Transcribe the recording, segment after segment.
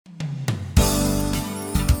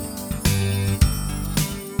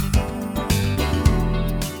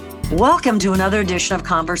Welcome to another edition of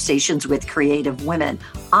Conversations with Creative Women.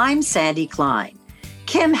 I'm Sandy Klein.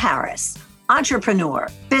 Kim Harris, entrepreneur,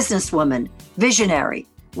 businesswoman, visionary,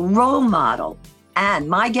 role model, and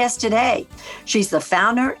my guest today. She's the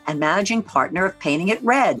founder and managing partner of Painting It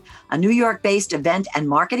Red, a New York-based event and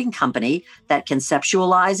marketing company that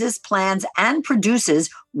conceptualizes, plans, and produces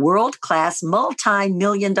world-class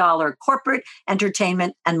multi-million-dollar corporate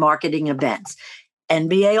entertainment and marketing events.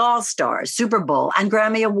 NBA All-Stars, Super Bowl, and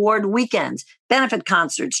Grammy Award weekends, benefit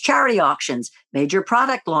concerts, charity auctions, major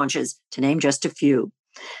product launches, to name just a few.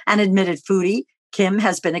 An admitted foodie, Kim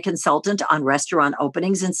has been a consultant on restaurant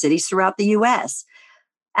openings in cities throughout the U.S.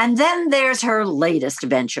 And then there's her latest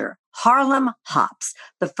venture, Harlem Hops,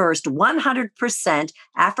 the first 100%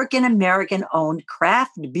 African-American-owned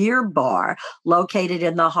craft beer bar located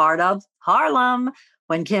in the heart of Harlem.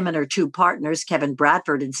 When Kim and her two partners, Kevin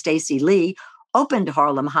Bradford and Stacey Lee, opened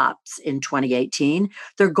Harlem Hops in 2018,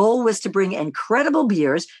 their goal was to bring incredible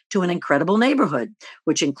beers to an incredible neighborhood,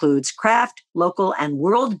 which includes craft, local, and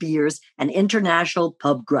world beers and international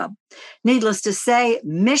pub grub. Needless to say,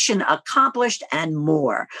 mission accomplished and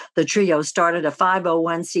more. The trio started a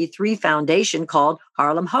 501c3 foundation called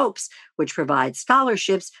Harlem Hopes, which provides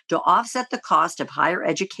scholarships to offset the cost of higher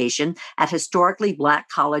education at historically Black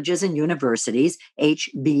colleges and universities,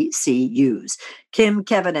 HBCUs. Kim,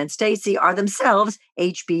 Kevin, and Stacey are themselves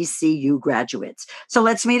HBCU graduates. So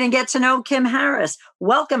let's meet and get to know Kim Harris.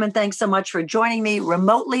 Welcome and thanks so much for joining me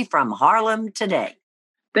remotely from Harlem today.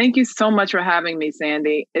 Thank you so much for having me,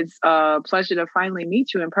 Sandy. It's a pleasure to finally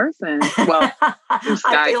meet you in person. Well,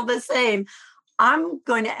 I feel the same. I'm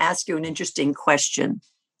going to ask you an interesting question.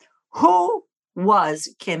 Who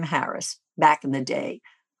was Kim Harris back in the day?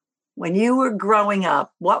 When you were growing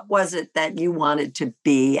up, what was it that you wanted to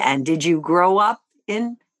be? And did you grow up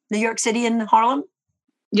in New York City in Harlem?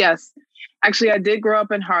 Yes. Actually, I did grow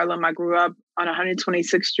up in Harlem. I grew up on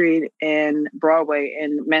 126th Street in Broadway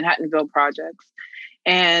in Manhattanville Projects.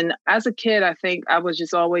 And as a kid, I think I was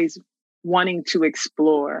just always wanting to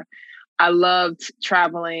explore. I loved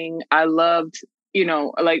traveling. I loved,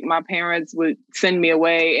 like my parents would send me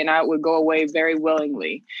away and I would go away very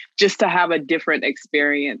willingly just to have a different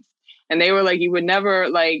experience. And they were like, you would never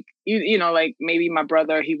like maybe my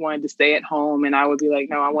brother, he wanted to stay at home and I would be like,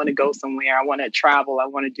 no, I want to go somewhere. I want to travel. I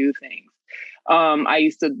want to do things. I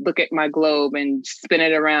used to look at my globe and spin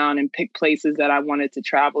it around and pick places that I wanted to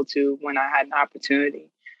travel to when I had an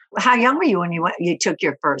opportunity. How young were you when you took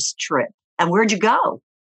your first trip? And where'd you go?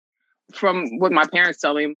 From what my parents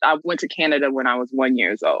tell me, I went to Canada when I was 1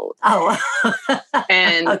 year old. Oh,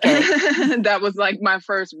 and that was like my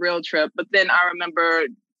first real trip. But then I remember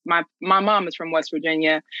my mom is from West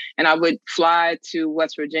Virginia, and I would fly to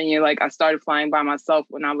West Virginia. Like I started flying by myself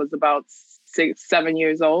when I was about 6-7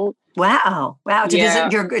 years old. Wow.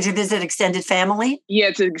 To visit extended family?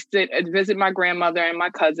 Yeah, to visit my grandmother and my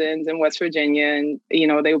cousins in West Virginia. And,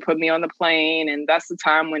 they would put me on the plane. And that's the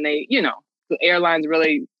time when they, the airlines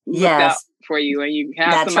really looked out for you. And you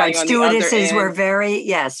have that's somebody right. on Stewardesses the other end.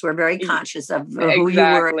 were very conscious of who you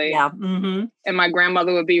were. Yeah. Mm-hmm. And my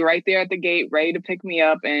grandmother would be right there at the gate, ready to pick me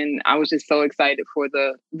up. And I was just so excited for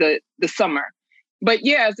the summer. But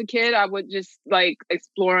yeah, as a kid, I would just like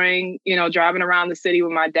exploring, driving around the city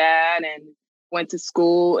with my dad and went to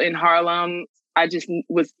school in Harlem. I just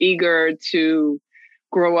was eager to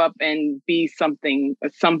grow up and be something. I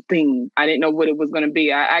didn't know what it was going to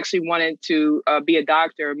be. I actually wanted to be a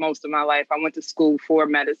doctor most of my life. I went to school for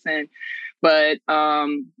medicine. But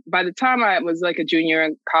by the time I was like a junior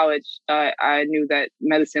in college, I knew that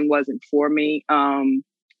medicine wasn't for me. The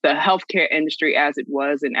healthcare industry as it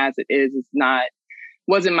was and as it is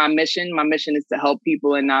wasn't my mission. My mission is to help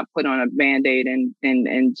people and not put on a Band-Aid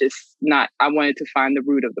and just not, I wanted to find the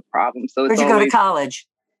root of the problem. So where'd you go to college?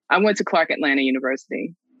 I went to Clark Atlanta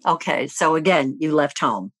University. Okay. So again, you left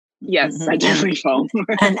home. Yes, I did leave home.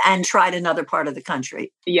 and tried another part of the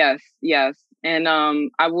country. Yes. And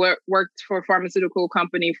I worked for a pharmaceutical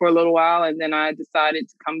company for a little while. And then I decided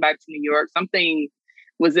to come back to New York. Something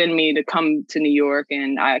was in me to come to New York,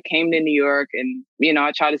 and I came to New York, and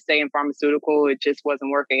I tried to stay in pharmaceutical. It just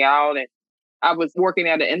wasn't working out. And I was working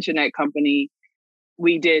at an internet company.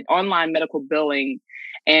 We did online medical billing,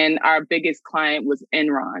 and our biggest client was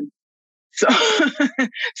Enron. So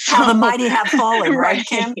how the mighty have fallen, right,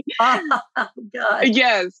 Kim? Oh, God.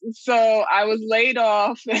 Yes. So I was laid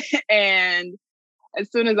off, and as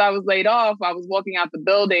soon as I was laid off, I was walking out the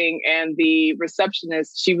building and the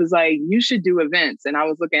receptionist, she was like, you should do events. And I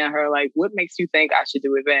was looking at her like, what makes you think I should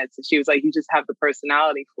do events? And she was like, you just have the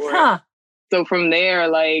personality for it. So from there,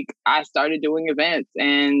 like I started doing events,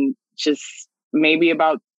 and just maybe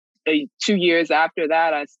about 2 years after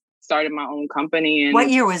that, I started my own company. And what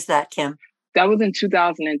year was that, Kim? that was in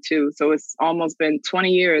 2002. So it's almost been 20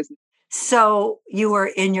 years. So you were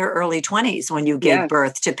in your early 20s when you gave Yes.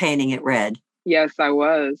 birth to Painting It Red. Yes, I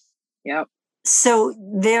was. Yep. So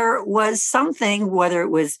there was something, whether it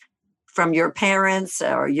was from your parents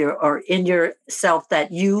or in yourself,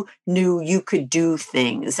 that you knew you could do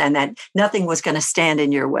things and that nothing was going to stand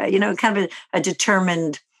in your way. You know, kind of a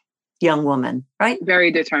determined young woman, right?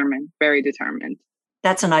 Very determined. Very determined.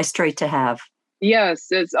 That's a nice trait to have. Yes,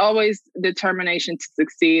 it's always determination to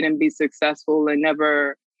succeed and be successful, and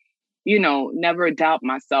never doubt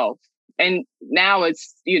myself. And now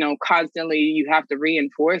it's, constantly you have to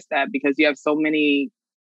reinforce that because you have so many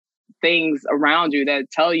things around you that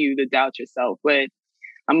tell you to doubt yourself. But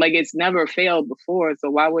I'm like, it's never failed before, so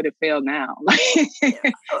why would it fail now?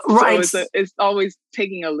 Right. So it's always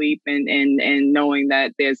taking a leap and knowing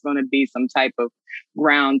that there's going to be some type of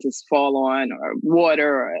ground to fall on, or water,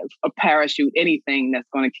 or a parachute, anything that's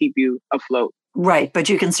going to keep you afloat. Right. But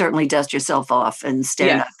you can certainly dust yourself off and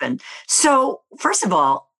stand up. And so, first of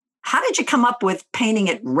all, how did you come up with Painting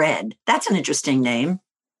It Red? That's an interesting name.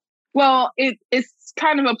 Well, it's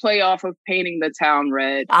kind of a play off of Painting the Town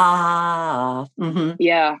Red. Mm-hmm.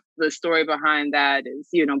 Yeah. The story behind that is,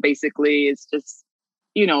 basically it's just,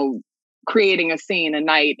 creating a scene, a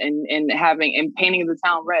night, and painting the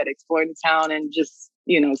town red, exploring the town and just,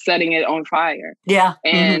 setting it on fire. Yeah.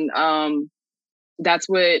 And that's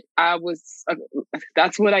what I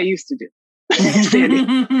used to do.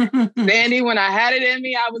 Sandy, when I had it in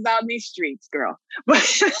me, I was out in these streets, girl.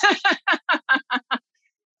 But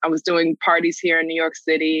I was doing parties here in New York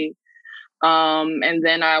City. And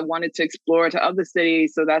then I wanted to explore to other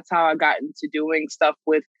cities. So that's how I got into doing stuff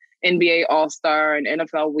with NBA All-Star and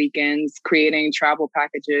NFL weekends, creating travel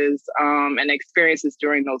packages and experiences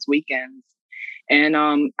during those weekends. And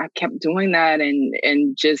I kept doing that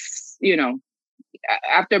and just,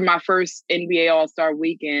 after my first NBA All-Star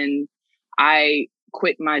weekend, I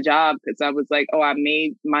quit my job because I was like, I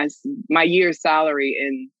made my year's salary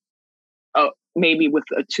in maybe with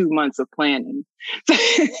 2 months of planning.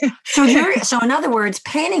 So in other words,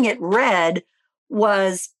 Painting It Red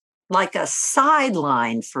was like a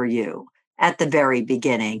sideline for you at the very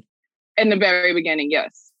beginning. In the very beginning,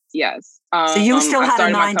 yes. So you still had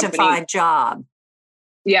a 9-to-5 job.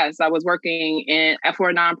 Yes, I was working for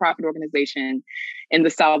a nonprofit organization in the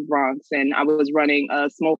South Bronx, and I was running a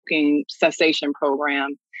smoking cessation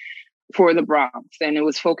program for the Bronx, and it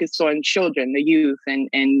was focused on children, the youth, and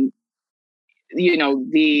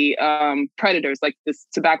the predators, like the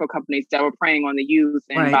tobacco companies that were preying on the youth,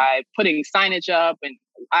 and right. by putting signage up and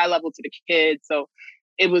eye level to the kids. So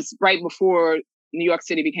it was right before New York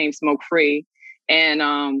City became smoke free,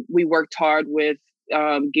 and we worked hard with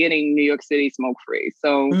getting New York City smoke free.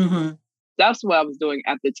 So that's what I was doing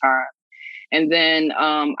at the time. And then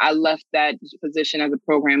I left that position as a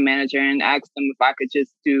program manager and asked them if I could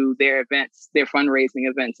just do their events, their fundraising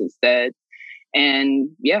events instead.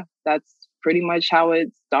 And yeah, that's pretty much how it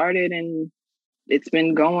started. And it's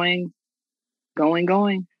been going.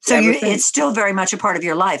 So it's still very much a part of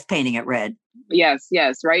your life, Painting It Red. Yes.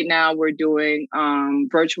 Right now we're doing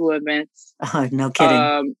virtual events. Oh, no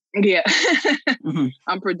kidding. Yeah.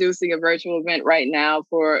 I'm producing a virtual event right now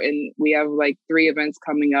and we have like 3 events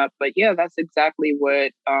coming up. But yeah, that's exactly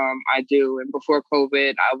what I do. And before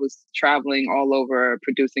COVID, I was traveling all over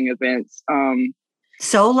producing events.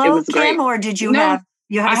 Solo, Kim, or did you have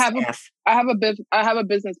a staff? I have a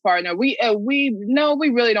business partner. We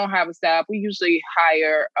really don't have a staff. We usually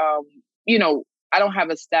hire, I don't have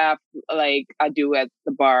a staff like I do at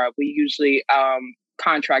the bar. We usually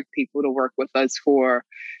contract people to work with us for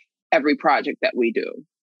every project that we do.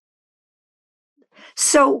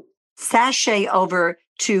 So sashay over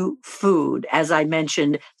to food, as I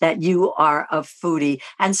mentioned, that you are a foodie.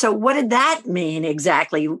 And so what did that mean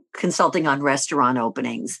exactly, consulting on restaurant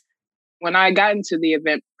openings? When I got into the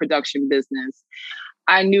event production business,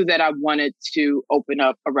 I knew that I wanted to open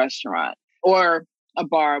up a restaurant or a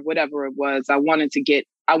bar, whatever it was. I wanted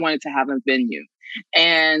to have a venue.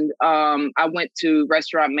 And I went to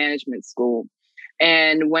restaurant management school.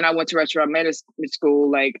 And when I went to restaurant management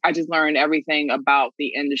school, like I just learned everything about the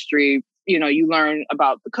industry. You learn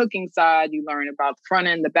about the cooking side, you learn about the front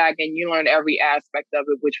end, the back end, you learn every aspect of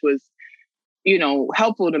it, which was,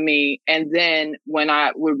 helpful to me. And then when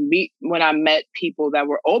I met people that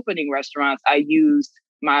were opening restaurants, I used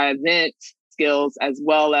my event skills as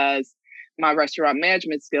well as my restaurant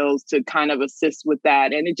management skills to kind of assist with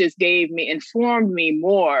that. And it just informed me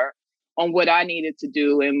more on what I needed to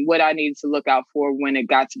do and what I needed to look out for when it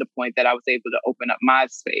got to the point that I was able to open up my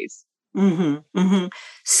space.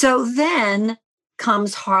 So then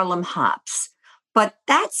comes Harlem Hops. But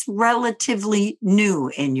that's relatively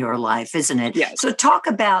new in your life, isn't it? Yes. So talk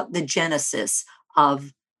about the genesis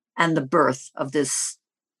of and the birth of this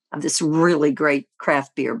really great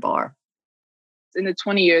craft beer bar. In the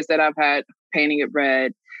 20 years that I've had Painting It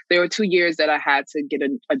Red, there were 2 years that I had to get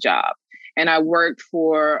a job. And I worked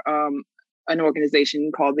for an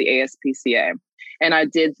organization called the ASPCA. And I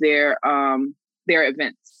did their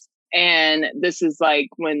events. And this is like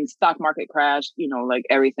when stock market crashed, like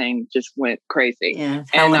everything just went crazy. Yeah,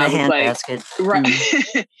 hell in a handbasket.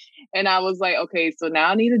 Right. And I was like, okay, so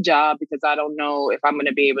now I need a job because I don't know if I'm going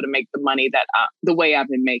to be able to make the money that the way I've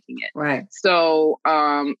been making it. Right. So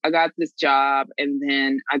I got this job and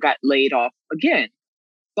then I got laid off again.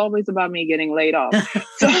 It's always about me getting laid off.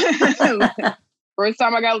 So first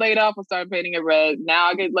time I got laid off, I started Painting It Red. Now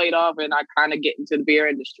I get laid off and I kind of get into the beer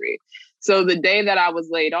industry. So the day that I was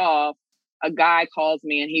laid off, a guy calls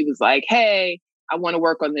me and he was like, hey, I want to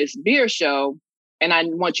work on this beer show and I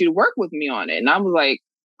want you to work with me on it. And I was like,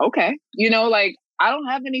 okay, I don't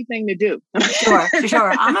have anything to do. Sure.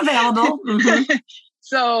 I'm available. Mm-hmm.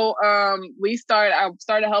 So I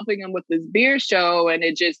started helping him with this beer show. And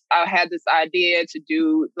I had this idea to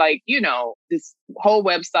do this whole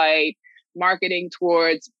website marketing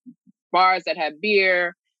towards bars that have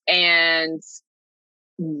beer. And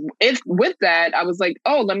with that, I was like,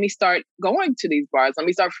 oh, let me start going to these bars. Let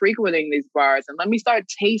me start frequenting these bars and let me start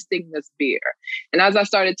tasting this beer. And as I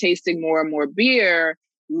started tasting more and more beer,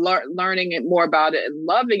 learning it more about it and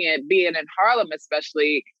loving it, being in Harlem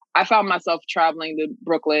especially, I found myself traveling to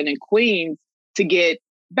Brooklyn and Queens to get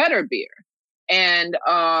better beer. And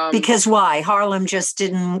because why? Harlem just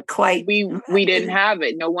didn't quite. We didn't have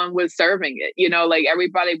it. No one was serving it.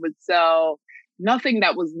 Everybody would sell nothing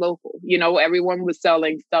that was local. Everyone was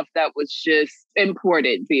selling stuff that was just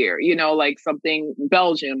imported beer. Like something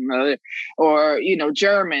Belgian or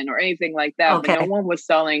German or anything like that. Okay. But no one was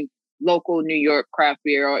selling local New York craft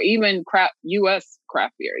beer or even U.S.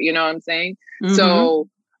 craft beer. You know what I'm saying? Mm-hmm. So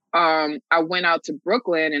I went out to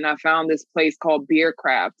Brooklyn and I found this place called Beer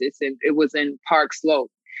Craft. It was in Park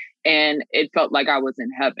Slope, and it felt like I was in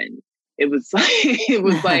heaven. It was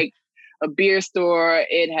like a beer store.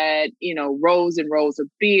 It had rows and rows of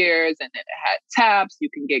beers, and it had taps. You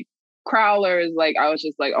can get crowlers. Like I was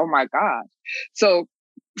just like, oh my gosh. So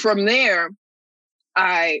from there,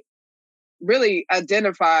 I really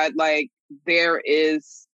identified like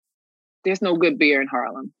there's no good beer in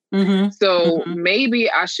Harlem. Mm-hmm. So maybe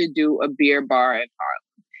I should do a beer bar in Harlem.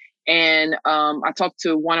 And I talked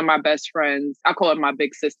to one of my best friends. I call her my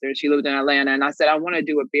big sister. She lived in Atlanta. And I said, I want to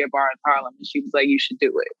do a beer bar in Harlem. And she was like, you should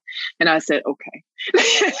do it. And I said, okay.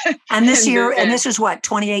 And this is what,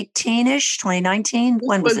 2018-ish, 2019?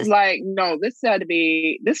 When was this? No, this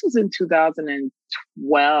was in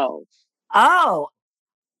 2012. Oh,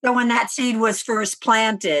 so when that seed was first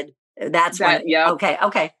planted, yeah. Okay.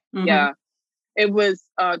 Mm-hmm. Yeah. It was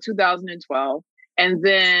 2012. And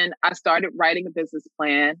then I started writing a business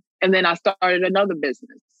plan. And then I started another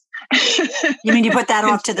business. You mean you put that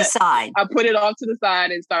off to the side? I put it off to the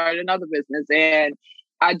side and started another business. And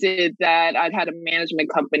I did that. I had a management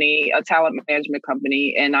company, a talent management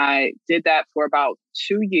company. And I did that for about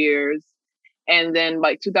 2 years. And then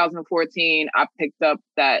 2014, I picked up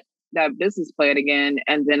that business plan again.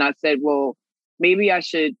 And then I said, well, maybe I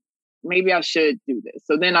should do this.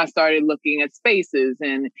 So then I started looking at spaces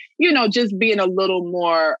and, just being a little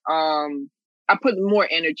more, I put more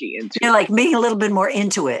energy into it. Like being a little bit more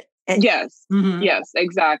into it. Yes. Mm-hmm. Yes,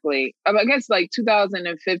 exactly. I guess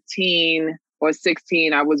 2015 or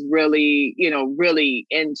 16, I was really, really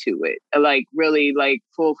into it. Really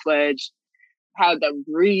full-fledged, had to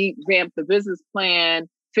revamp the business plan,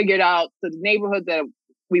 figured out the neighborhood that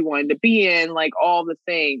we wanted to be in, all the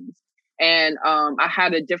things. And I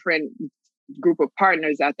had a different group of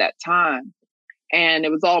partners at that time, and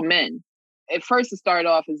it was all men. At first, it started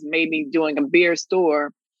off as maybe doing a beer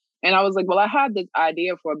store. And I was like, well, I had this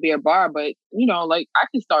idea for a beer bar, but, I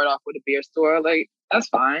can start off with a beer store. That's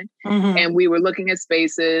fine. Mm-hmm. And we were looking at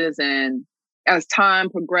spaces. And as time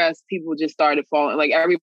progressed, people just started falling.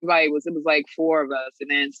 It was 4 of us.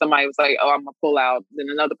 And then somebody was like, oh, I'm going to pull out. Then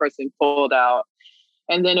another person pulled out.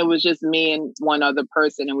 And then it was just me and one other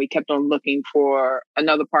person. And we kept on looking for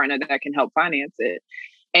another partner that can help finance it.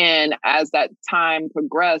 And as that time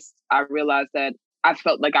progressed, I realized that I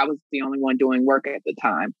felt like I was the only one doing work at the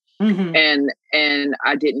time. Mm-hmm. And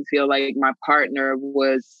I didn't feel like my partner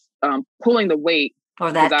was pulling the weight.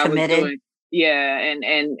 Or that committed.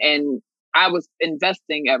 And I was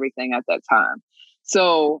investing everything at that time.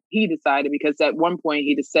 So he decided, because at one point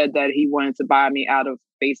he just said that he wanted to buy me out of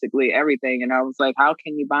basically everything. And I was like, how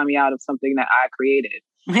can you buy me out of something that I created?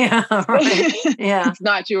 Yeah, right. Yeah. It's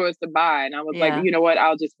not yours to buy. And I was like, Yeah. you know what?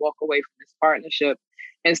 I'll just walk away from this partnership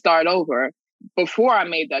and start over. Before I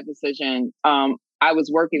made that decision, I was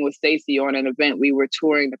working with Stacey on an event. We were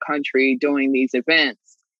touring the country doing these events.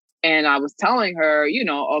 And I was telling her, you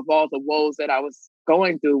know, of all the woes that I was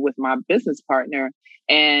going through with my business partner.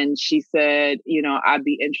 And she said, you know, I'd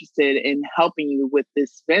be interested in helping you with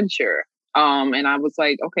this venture. And I was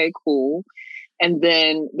like, okay, cool. And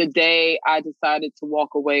then the day I decided to walk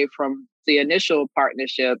away from the initial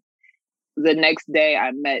partnership, the next day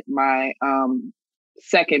I met my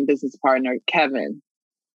second business partner, Kevin.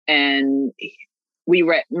 And we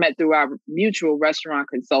met through our mutual restaurant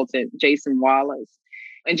consultant, Jason Wallace.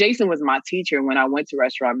 And Jason was my teacher when I went to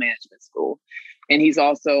restaurant management school. And he's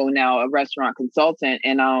also now a restaurant consultant.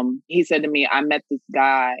 And he said to me, I met this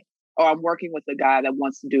guy, or I'm working with a guy that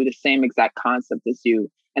wants to do the same exact concept as you.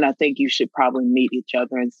 And I think you should probably meet each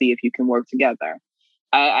other and see if you can work together.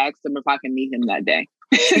 I asked him if I can meet him that day.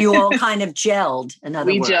 You all kind of gelled, in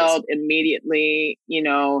other words. We gelled immediately. You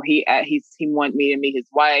know, he wanted me to meet his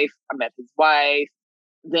wife. I met his wife.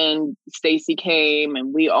 Then Stacey came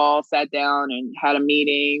and we all sat down and had a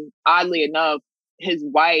meeting. Oddly enough, his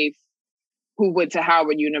wife, who went to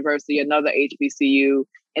Howard University, another HBCU,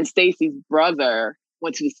 and Stacey's brother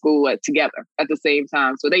went to the school together at the same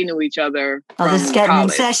time. So they knew each other. Oh, this is getting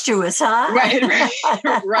college. incestuous,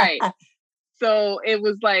 huh? Right. So it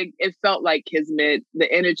was like, it felt like kismet.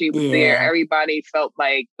 The energy was there. Everybody felt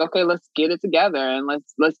like, okay, let's get it together and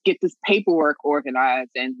let's get this paperwork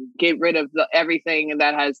organized and get rid of everything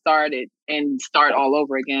that has started and start all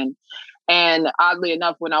over again. And oddly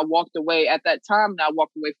enough, when I walked away at that time, and I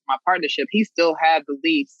walked away from my partnership, he still had the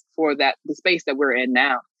lease for the space that we're in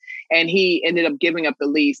now. And he ended up giving up the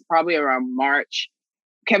lease probably around March.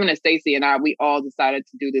 Kevin and Stacey and I, we all decided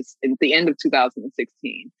to do this at the end of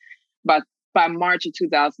 2016. But by March of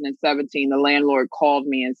 2017, the landlord called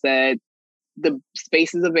me and said, the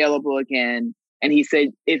space is available again. And he said,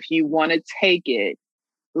 if you want to take it,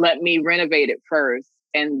 let me renovate it first,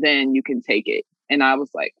 and then you can take it. And I was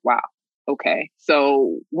like, wow, okay.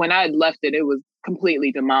 So when I had left it, it was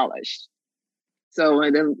completely demolished. So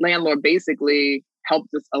the landlord basically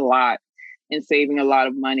helped us a lot in saving a lot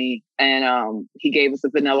of money. And he gave us a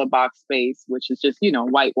vanilla box space, which is just, you know,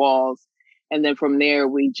 white walls. And then from there,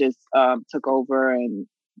 we just took over and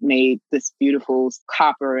made this beautiful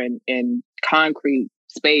copper and concrete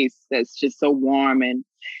space that's just so warm. And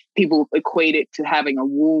people equate it to having a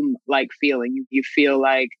womb-like feeling. You feel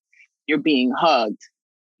like you're being hugged.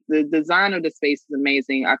 The design of the space is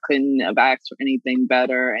amazing. I couldn't have asked for anything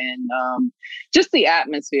better. And just the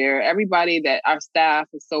atmosphere, our staff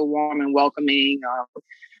is so warm and welcoming.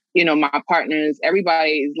 You know, my partners,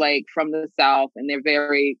 everybody is like from the South, and they're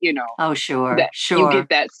very, you know. Oh, sure. You get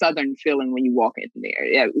that Southern feeling when you walk in there.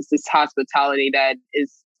 Yeah, it's this hospitality that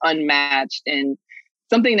is unmatched and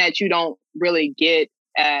something that you don't really get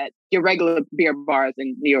at your regular beer bars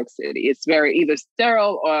in New York City. It's very either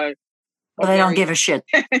sterile or they don't give a shit.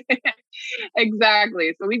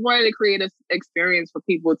 Exactly. So we wanted to create an experience for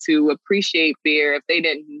people to appreciate beer if they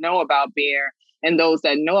didn't know about beer. And those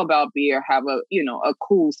that know about beer have a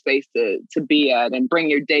cool space to be at and bring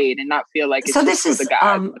your date and not feel like it's just for the guys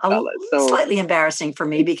and the fellas. So slightly embarrassing for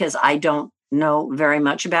me because I don't know very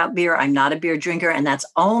much about beer. I'm not a beer drinker, and that's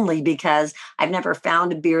only because I've never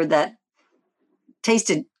found a beer that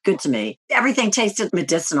tasted good to me. Everything tasted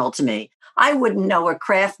medicinal to me. I wouldn't know a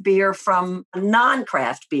craft beer from a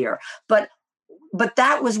non-craft beer, but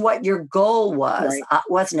that was what your goal was, right.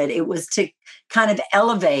 Wasn't it? It was to kind of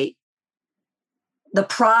elevate the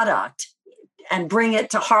product and bring it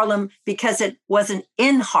to Harlem because it wasn't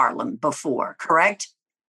in Harlem before, correct?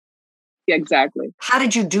 Yeah, exactly. How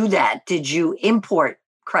did you do that? Did you import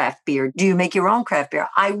craft beer? Do you make your own craft beer?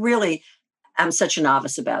 I really am such a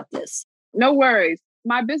novice about this. No worries.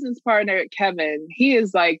 My business partner, Kevin, he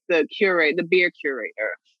is like the beer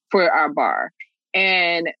curator for our bar.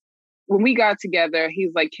 And when we got together,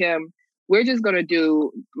 he's like, Kim, we're just going to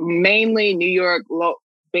do mainly New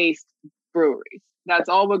York-based breweries. That's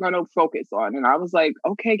all we're going to focus on. And I was like,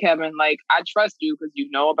 okay, Kevin, like, I trust you because you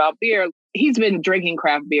know about beer. He's been drinking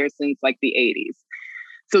craft beer since like the 80s.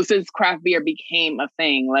 So since craft beer became a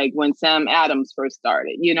thing, like when Sam Adams first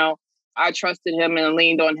started, you know, I trusted him and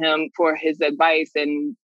leaned on him for his advice.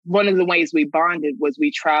 And one of the ways we bonded was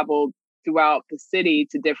we traveled throughout the city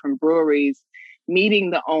to different breweries,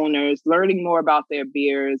 meeting the owners, learning more about their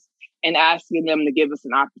beers, and asking them to give us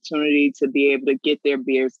an opportunity to be able to get their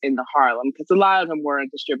beers into Harlem, because a lot of them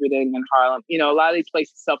weren't distributing in Harlem. You know, a lot of these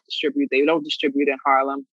places self-distribute. They don't distribute in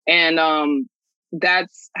Harlem. And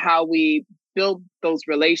that's how we build those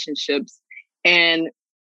relationships. And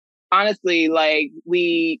honestly, like,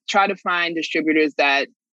 we try to find distributors that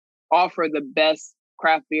offer the best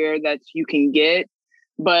craft beer that you can get.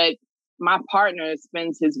 But my partner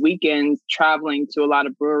spends his weekends traveling to a lot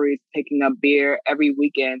of breweries, picking up beer every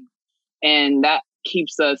weekend. And that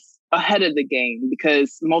keeps us ahead of the game,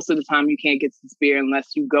 because most of the time you can't get this beer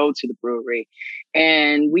unless you go to the brewery.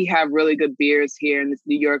 And we have really good beers here in this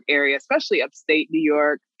New York area, especially upstate New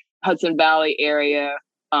York, Hudson Valley area.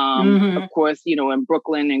 Of course, you know, in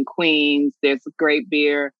Brooklyn and Queens, there's great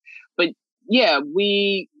beer. But yeah,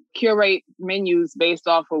 we curate menus based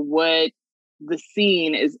off of what the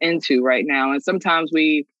scene is into right now. And sometimes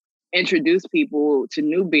we introduce people to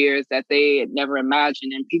new beers that they had never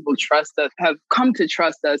imagined, and people trust us, have come to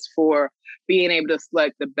trust us for being able to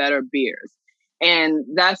select the better beers. And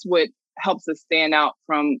that's what helps us stand out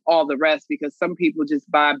from all the rest, because some people just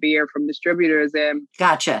buy beer from distributors and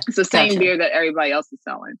it's the same beer that everybody else is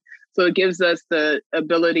selling. So it gives us the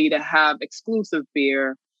ability to have exclusive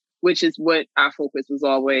beer, which is what our focus was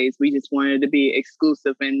always. We just wanted to be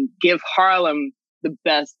exclusive and give Harlem the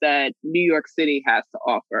best that New York City has to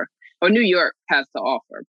offer, or New York has to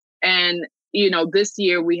offer. And, you know, this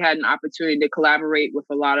year we had an opportunity to collaborate with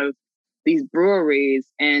a lot of these breweries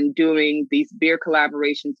and doing these beer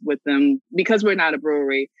collaborations with them. Because we're not a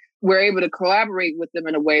brewery, we're able to collaborate with them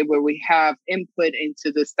in a way where we have input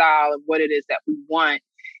into the style of what it is that we want.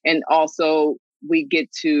 And also we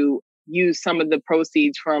get to use some of the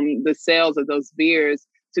proceeds from the sales of those beers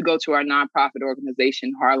to go to our nonprofit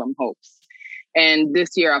organization, Harlem Hopes. And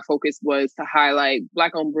this year, our focus was to highlight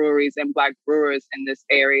Black-owned breweries and Black brewers in this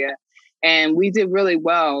area. And we did really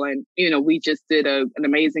well. And, you know, we just did an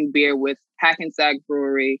amazing beer with Hackensack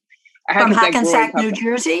Brewery. From Hackensack, New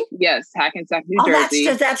Jersey? Yes, Hackensack, New Jersey.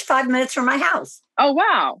 That's 5 minutes from my house. Oh,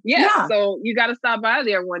 wow. Yeah. So you got to stop by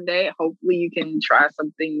there one day. Hopefully you can try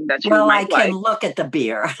something that you might like. Well, I can look at the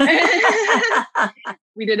beer.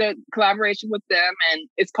 We did a collaboration with them, and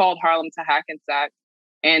it's called Harlem to Hackensack.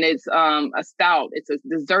 And it's a stout. It's a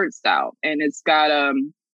dessert stout. And it's got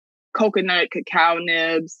coconut cacao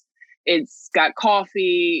nibs. It's got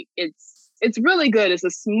coffee. It's really good. It's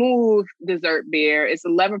a smooth dessert beer. It's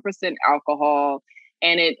 11% alcohol.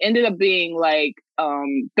 And it ended up being like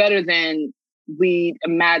better than we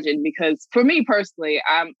imagined, because for me personally,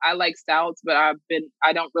 I like stouts, but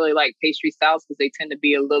I don't really like pastry stouts because they tend to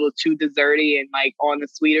be a little too desserty and like on the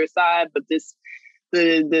sweeter side. But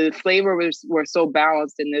the flavor were so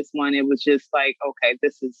balanced in this one. It was just like, okay,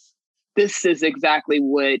 this is exactly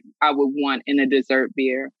what I would want in a dessert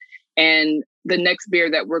beer. And the next beer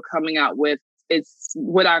that we're coming out with, it's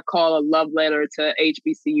what I call a love letter to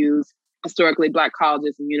HBCUs, historically Black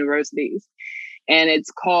colleges and universities. And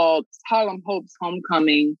it's called Harlem Hopes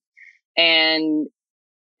Homecoming. And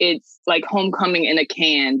it's like homecoming in a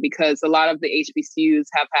can, because a lot of the HBCUs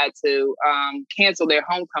have had to cancel their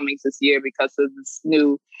homecomings this year because of this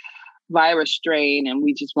new virus strain. And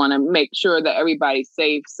we just want to make sure that everybody's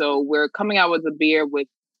safe. So we're coming out with a beer with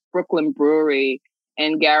Brooklyn Brewery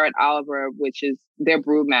and Garrett Oliver, which is their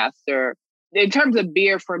brewmaster. In terms of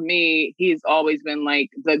beer, for me, he's always been like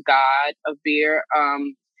the god of beer.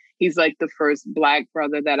 He's like the first Black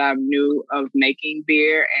brother that I knew of making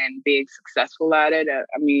beer and being successful at it.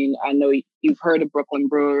 I mean, I know you've heard of Brooklyn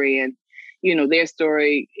Brewery, and, you know, their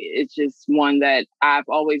story is just one that I've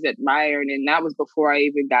always admired. And that was before I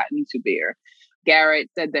even got into beer. Garrett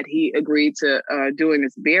said that he agreed to doing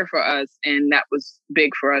this beer for us, and that was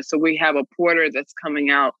big for us. So we have a porter that's coming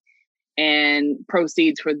out, and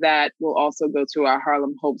proceeds for that will also go to our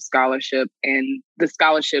Harlem Hope Scholarship. And the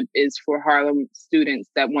scholarship is for Harlem students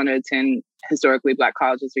that want to attend historically Black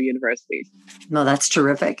colleges or universities. No, that's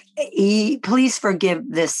terrific. Please forgive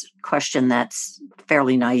this question that's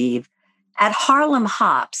fairly naive. At Harlem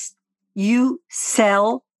Hops, you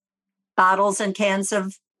sell bottles and cans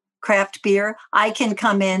of craft beer. I can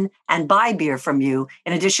come in and buy beer from you,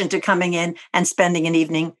 in addition to coming in and spending an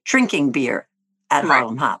evening drinking beer at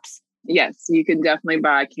Harlem Hops. Yes, you can definitely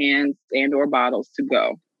buy cans and or bottles to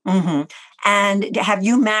go. Mm-hmm. And have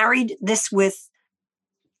you married this with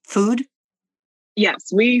food? Yes,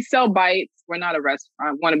 we sell bites. We're not a restaurant.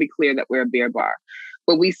 I want to be clear that we're a beer bar.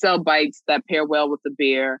 But we sell bites that pair well with the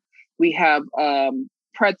beer. We have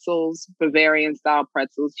pretzels, Bavarian-style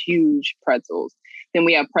pretzels, huge pretzels. Then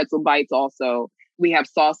we have pretzel bites also. We have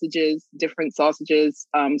sausages, different sausages.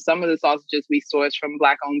 Some of the sausages we source from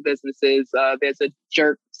Black-owned businesses. There's a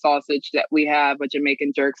jerk sausage that we have, a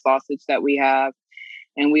Jamaican jerk sausage that we have.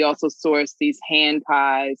 And we also source these hand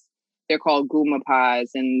pies. They're called guma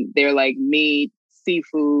pies, and they're like meat,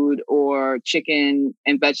 seafood, or chicken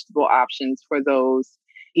and vegetable options for those.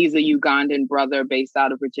 He's a Ugandan brother based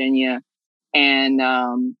out of Virginia. And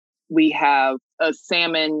we have a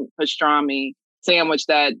salmon pastrami sandwich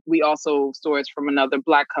that we also source from another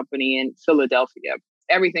Black company in Philadelphia.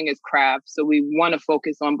 Everything is craft. So we want to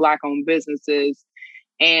focus on Black-owned businesses.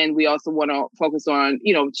 And we also want to focus on,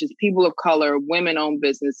 just people of color, women-owned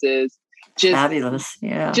businesses. Just fabulous.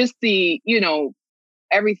 Yeah. Just the,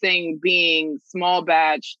 everything being small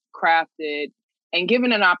batch, crafted, and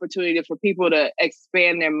given an opportunity for people to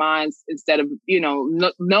expand their minds instead of,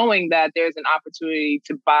 knowing that there's an opportunity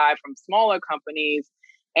to buy from smaller companies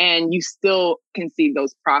and you still can see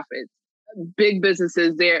those profits. Big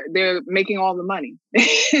businesses, they're making all the money.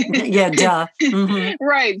 Yeah, duh. Mm-hmm.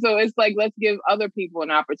 Right. So it's like, let's give other people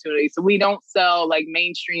an opportunity. So we don't sell like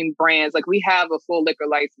mainstream brands. Like we have a full liquor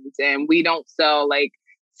license and we don't sell like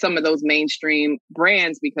some of those mainstream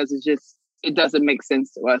brands because it doesn't make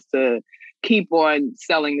sense to us to keep on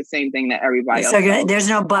selling the same thing that everybody else sells. There's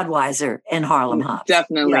no Budweiser in Harlem Hops.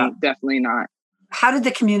 Definitely not. How did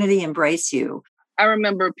the community embrace you? I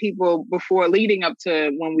remember people before leading up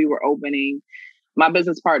to when we were opening, my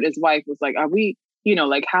business partner's wife was like, are we,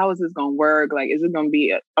 how is this going to work? Like, is it going to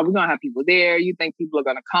be, are we going to have people there? You think people are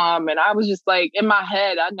going to come? And I was just like, in my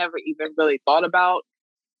head, I never even really thought about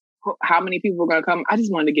how many people are going to come. I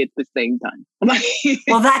just wanted to get this thing done.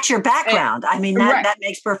 Well, that's your background. I mean, that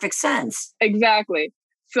makes perfect sense. Exactly.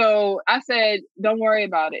 So I said, don't worry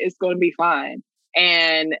about it. It's going to be fine.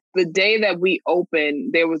 And the day that we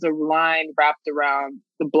opened, there was a line wrapped around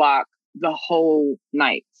the block the whole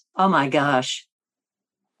night. Oh my gosh.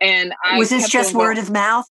 And was this just word of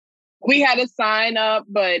mouth? We had a sign up,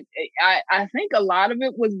 but I think a lot of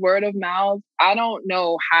it was word of mouth. I don't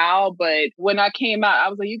know how, but when I came out, I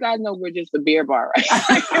was like, you guys know we're just a beer bar,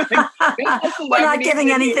 right? We're not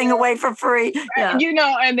giving anything away for free. Yeah.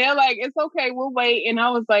 And they're like, it's okay, we'll wait. And I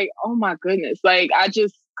was like, oh my goodness. Like, I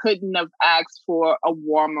just couldn't have asked for a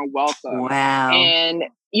warmer welcome. Wow. And,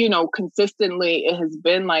 consistently it has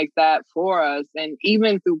been like that for us. And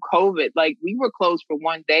even through COVID, like we were closed for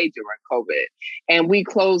one day during COVID and we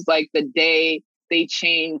closed like the day they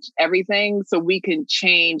changed everything so we can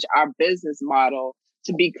change our business model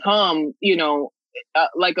to become,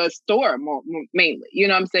 like a store mainly, you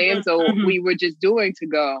know what I'm saying? So we were just doing to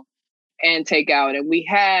go and take out. And we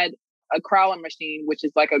had a crowler machine, which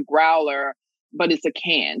is like a growler, but it's a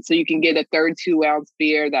can. So you can get a 32-ounce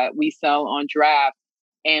beer that we sell on draft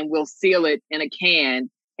and we'll seal it in a can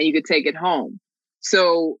and you could take it home.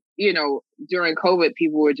 So, during COVID,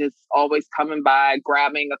 people were just always coming by,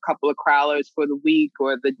 grabbing a couple of crowlers for the week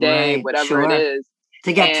or the day, whatever it is.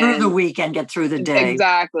 To get through the week and get through the day.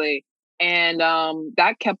 Exactly. And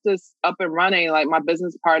that kept us up and running. Like my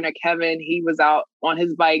business partner, Kevin, he was out on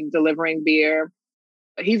his bike delivering beer.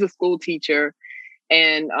 He's a school teacher.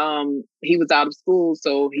 And he was out of school,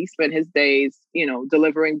 so he spent his days,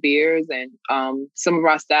 delivering beers. And some of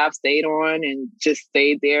our staff stayed on and just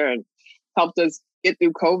stayed there and helped us get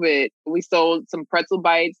through COVID. We sold some pretzel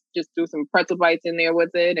bites, just threw some pretzel bites in there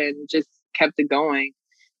with it and just kept it going.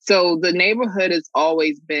 So the neighborhood has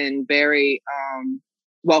always been very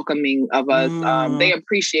welcoming of us. They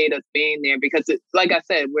appreciate us being there because, like I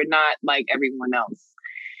said, we're not like everyone else.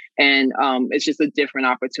 And it's just a different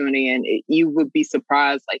opportunity. And you would be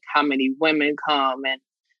surprised like how many women come, and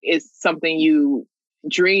it's something you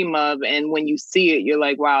dream of. And when you see it, you're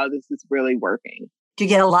like, wow, this is really working. Do you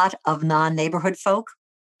get a lot of non-neighborhood folk?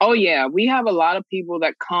 Oh, yeah. We have a lot of people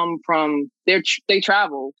that come from, they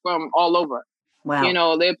travel from all over.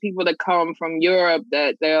 Wow. There are people that come from Europe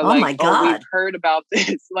that they're like, my God. We've heard about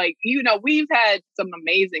this. Like, we've had some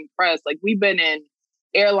amazing press. Like we've been in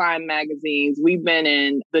airline magazines. We've been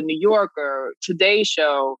in the New Yorker, Today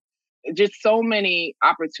Show, just so many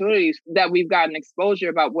opportunities that we've gotten exposure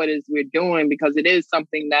about what it is we're doing because it is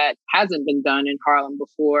something that hasn't been done in Harlem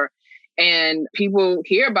before. And people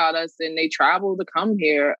hear about us and they travel to come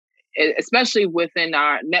here, especially within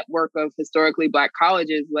our network of historically Black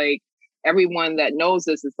colleges. Like everyone that knows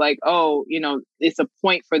us is like, oh, it's a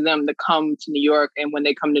point for them to come to New York. And when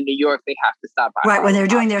they come to New York, they have to stop by. Right. Harlem when they're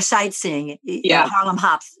doing Hops. their sightseeing, Harlem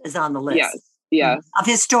Hops is on the list. Yes. Of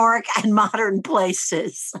historic and modern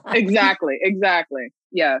places. Exactly.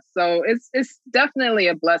 Yeah. So it's definitely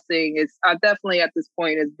a blessing. It's definitely at this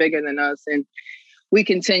point is bigger than us. And we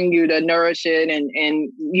continue to nourish it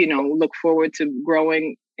and look forward to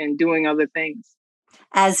growing and doing other things.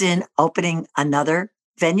 As in opening another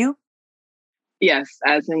venue? Yes,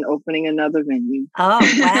 as in opening another venue. Oh,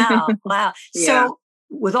 wow. Wow. Yeah. So,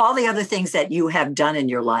 with all the other things that you have done in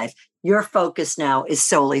your life, your focus now is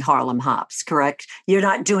solely Harlem Hops, correct? You're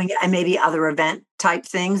not doing maybe other event type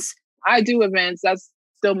things? I do events. That's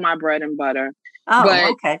still my bread and butter. Oh,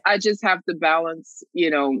 But okay. I just have to balance,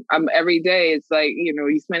 every day it's like,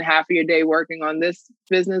 you spend half of your day working on this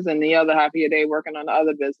business and the other half of your day working on the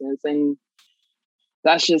other business. And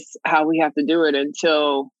that's just how we have to do it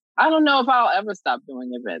until I don't know if I'll ever stop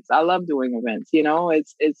doing events. I love doing events.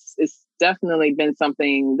 It's definitely been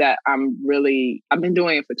something that I've been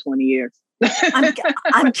doing it for 20 years.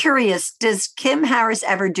 I'm curious, does Kim Harris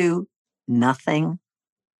ever do nothing?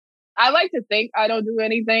 I like to think I don't do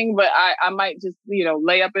anything, but I might just,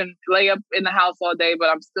 lay up in the house all day, but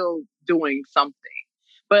I'm still doing something.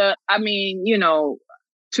 But I mean,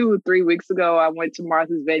 2 or 3 weeks ago, I went to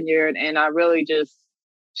Martha's Vineyard and I really just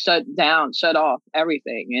shut off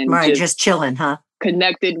everything and Right, just chilling, huh?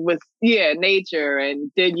 connected with nature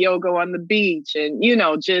and did yoga on the beach and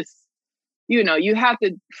you have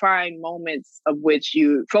to find moments of which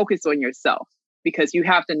you focus on yourself because you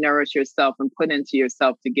have to nourish yourself and put into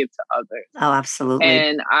yourself to give to others. Oh, absolutely.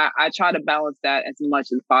 And I try to balance that as much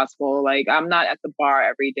as possible. Like I'm not at the bar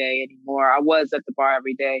every day anymore. I was at the bar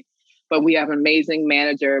every day, but we have an amazing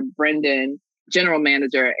manager, Brendan, general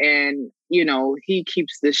manager, and he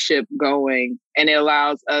keeps the ship going and it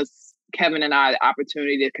allows us, Kevin and I, the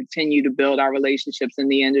opportunity to continue to build our relationships in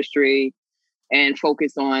the industry and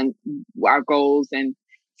focus on our goals. And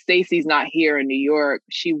Stacy's not here in New York.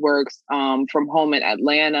 She works from home in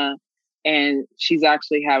Atlanta and she's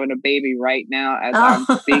actually having a baby right now as I'm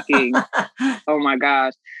speaking. Oh my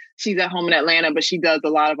gosh. She's at home in Atlanta, but she does a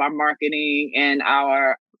lot of our marketing and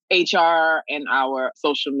our HR and our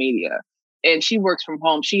social media. And she works from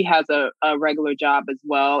home. She has a regular job as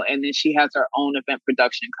well. And then she has her own event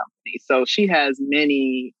production company. So she has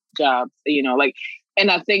many jobs, and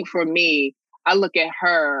I think for me, I look at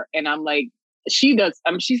her and I'm like, she's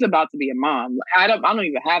about to be a mom. I don't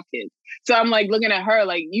even have kids. So I'm like looking at her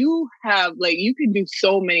like you can do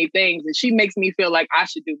so many things. And she makes me feel like I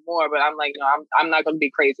should do more. But I'm like, no, I'm not going to be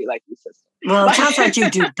crazy like you, sister. Well, it sounds like you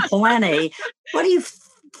do plenty. What do you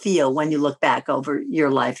feel when you look back over your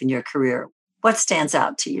life and your career? What stands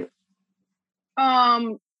out to you?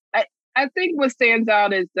 I think what stands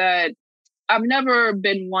out is that I've never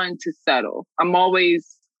been one to settle. I'm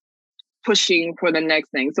always pushing for the next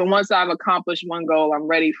thing. So once I've accomplished one goal, I'm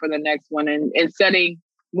ready for the next one and setting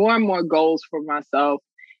more and more goals for myself.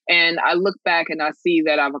 And I look back and I see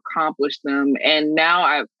that I've accomplished them. And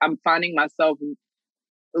now I'm finding myself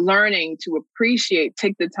learning to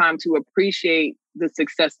take the time to appreciate the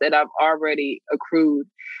success that I've already accrued.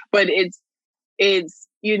 But it's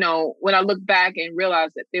when I look back and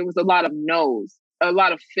realize that there was a lot of no's, a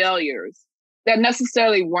lot of failures that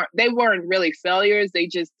necessarily weren't really failures. They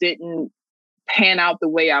just didn't pan out the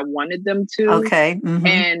way I wanted them to. Okay.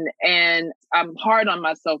 Mm-hmm. And I'm hard on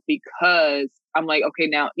myself because I'm like, okay,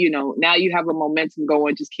 now you have a momentum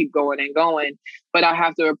going, just keep going and going. But I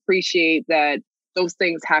have to appreciate that those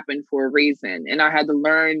things happen for a reason. And I had to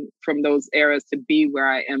learn from those eras to be where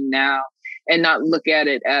I am now and not look at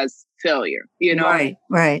it as failure,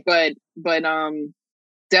 Right. But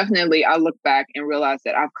definitely I look back and realize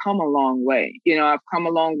that I've come a long way. I've come a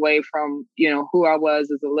long way from, who I was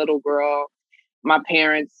as a little girl. My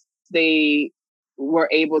parents, they were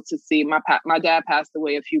able to see my dad passed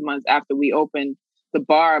away a few months after we opened the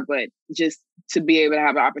bar, but just to be able to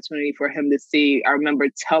have an opportunity for him to see, I remember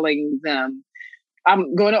telling them,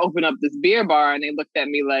 I'm going to open up this beer bar. And they looked at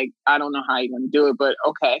me like, I don't know how you're going to do it, but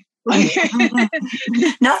okay.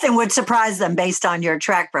 Nothing would surprise them based on your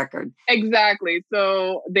track record. Exactly.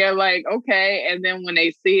 So they're like, okay. And then when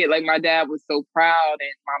they see it, like my dad was so proud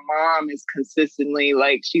and my mom is consistently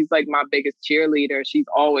she's like my biggest cheerleader. She's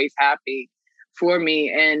always happy for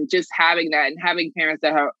me. And just having that and having parents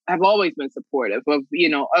that have always been supportive of,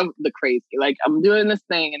 of the crazy, like I'm doing this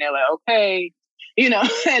thing and they're like, okay,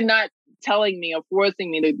 and not telling me or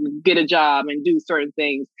forcing me to get a job and do certain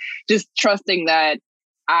things, just trusting that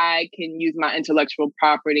I can use my intellectual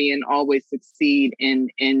property and always succeed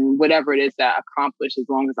in whatever it is that I accomplish as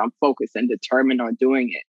long as I'm focused and determined on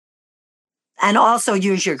doing it. And also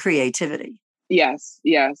use your creativity. Yes.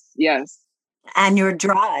 And your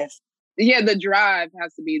drive. Yeah, the drive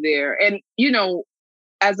has to be there. And,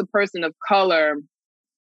 as a person of color,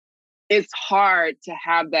 it's hard to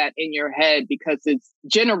have that in your head because it's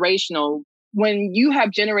generational. When you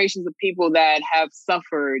have generations of people that have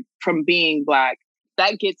suffered from being Black,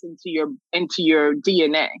 that gets into your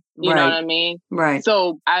DNA. You know what I mean? Right.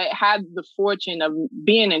 So I had the fortune of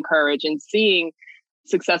being encouraged and seeing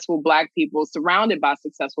successful Black people surrounded by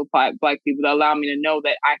successful Black people that allow me to know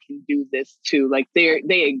that I can do this too. Like they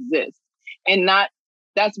exist. And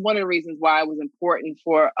that's one of the reasons why it was important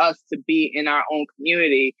for us to be in our own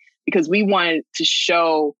community, because we wanted to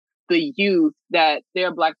show the youth that there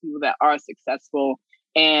are Black people that are successful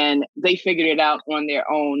and they figured it out on their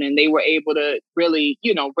own, and they were able to really,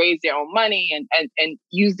 raise their own money and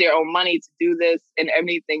use their own money to do this, and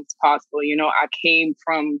everything's possible. I came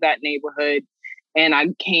from that neighborhood and I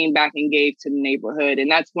came back and gave to the neighborhood.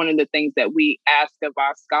 And that's one of the things that we ask of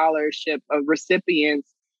our scholarship of recipients,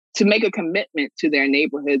 to make a commitment to their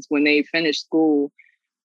neighborhoods when they finish school.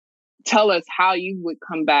 Tell us how you would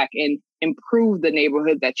come back and improve the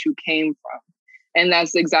neighborhood that you came from. And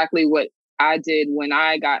that's exactly what I did when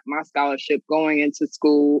I got my scholarship going into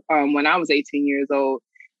school when I was 18 years old.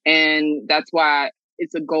 And that's why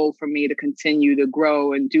it's a goal for me to continue to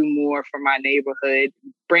grow and do more for my neighborhood,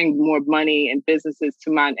 bring more money and businesses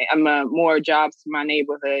to more jobs to my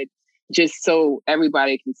neighborhood, just so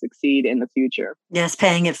everybody can succeed in the future. Yes,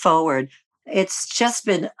 paying it forward. It's just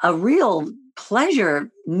been a real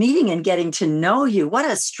pleasure meeting and getting to know you. What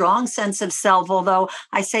a strong sense of self, although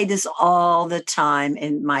I say this all the time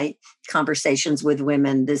in my conversations with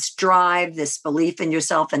women, this drive, this belief in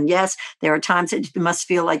yourself. And yes, there are times that you must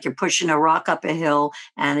feel like you're pushing a rock up a hill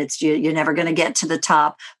and you're never going to get to the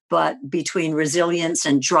top. But between resilience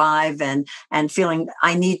and drive and feeling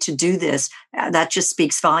I need to do this, that just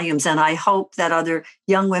speaks volumes. And I hope that other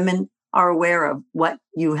young women are aware of what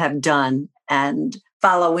you have done and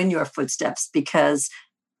follow in your footsteps, because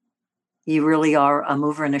you really are a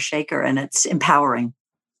mover and a shaker, and it's empowering.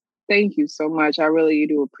 Thank you so much. I really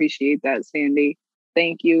do appreciate that, Sandy.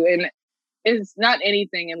 Thank you. And it's not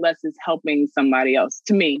anything unless it's helping somebody else.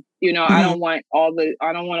 To me, mm-hmm. I don't want all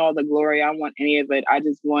the glory. I don't want any of it. I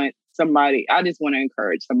just want to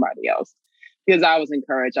encourage somebody else, because I was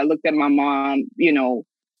encouraged. I looked at my mom,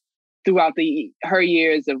 throughout her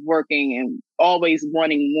years of working and always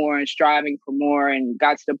wanting more and striving for more, and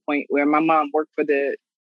got to the point where my mom worked for the,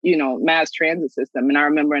 mass transit system. And I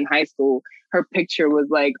remember in high school, her picture was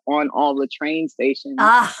like on all the train stations.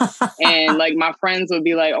 And like my friends would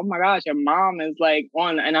be like, oh my gosh, your mom is like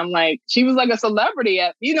on. And I'm like, she was like a celebrity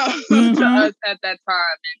at, mm-hmm. to us at that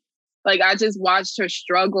time. And like, I just watched her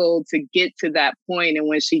struggle to get to that point. And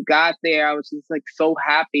when she got there, I was just like so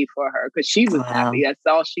happy for her, because she was happy. That's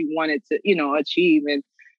all she wanted to, achieve. And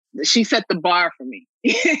she set the bar for me.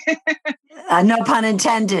 No pun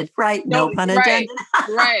intended, right? No pun intended.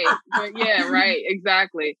 Right. But yeah, right.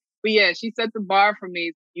 Exactly. But yeah, she set the bar for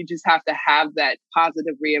me. You just have to have that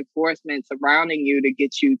positive reinforcement surrounding you to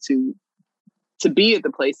get you to be at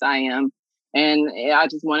the place I am. And I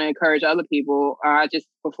just want to encourage other people.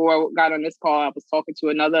 Before I got on this call, I was talking to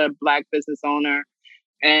another Black business owner,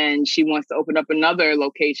 and she wants to open up another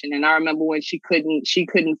location. And I remember when she couldn't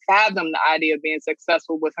fathom the idea of being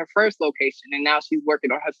successful with her first location, and now she's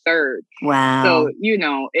working on her third. Wow. So,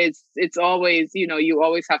 it's always, you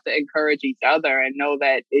always have to encourage each other and know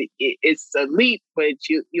that it's a leap, but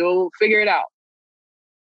you'll figure it out.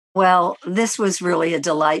 Well, this was really a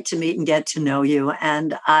delight to meet and get to know you.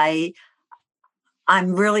 And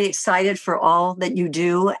I'm really excited for all that you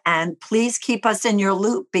do. And please keep us in your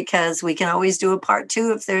loop, because we can always do a part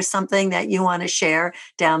 2 if there's something that you want to share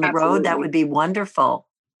down the road. That would be wonderful.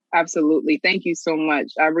 Absolutely. Thank you so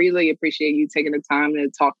much. I really appreciate you taking the time to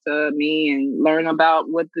talk to me and learn about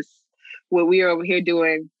what we are over here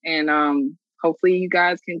doing. And hopefully you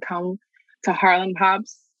guys can come to Harlem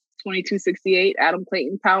Hops, 2268 Adam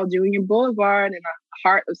Clayton Powell Jr. Boulevard in the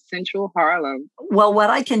heart of Central Harlem. Well, what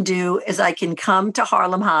I can do is I can come to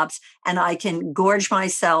Harlem Hops and I can gorge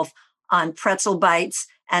myself on pretzel bites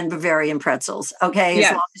and Bavarian pretzels. Okay.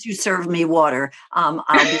 Yes. As long as you serve me water, I'll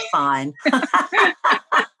be fine.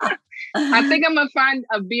 I think I'm going to find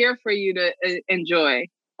a beer for you to enjoy.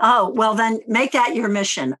 Oh, well, then make that your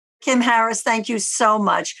mission. Kim Harris, thank you so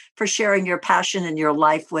much for sharing your passion and your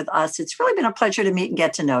life with us. It's really been a pleasure to meet and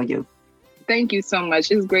get to know you. Thank you so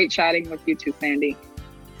much. It was great chatting with you too, Sandy.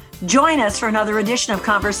 Join us for another edition of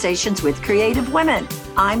Conversations with Creative Women.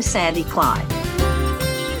 I'm Sandy Klein.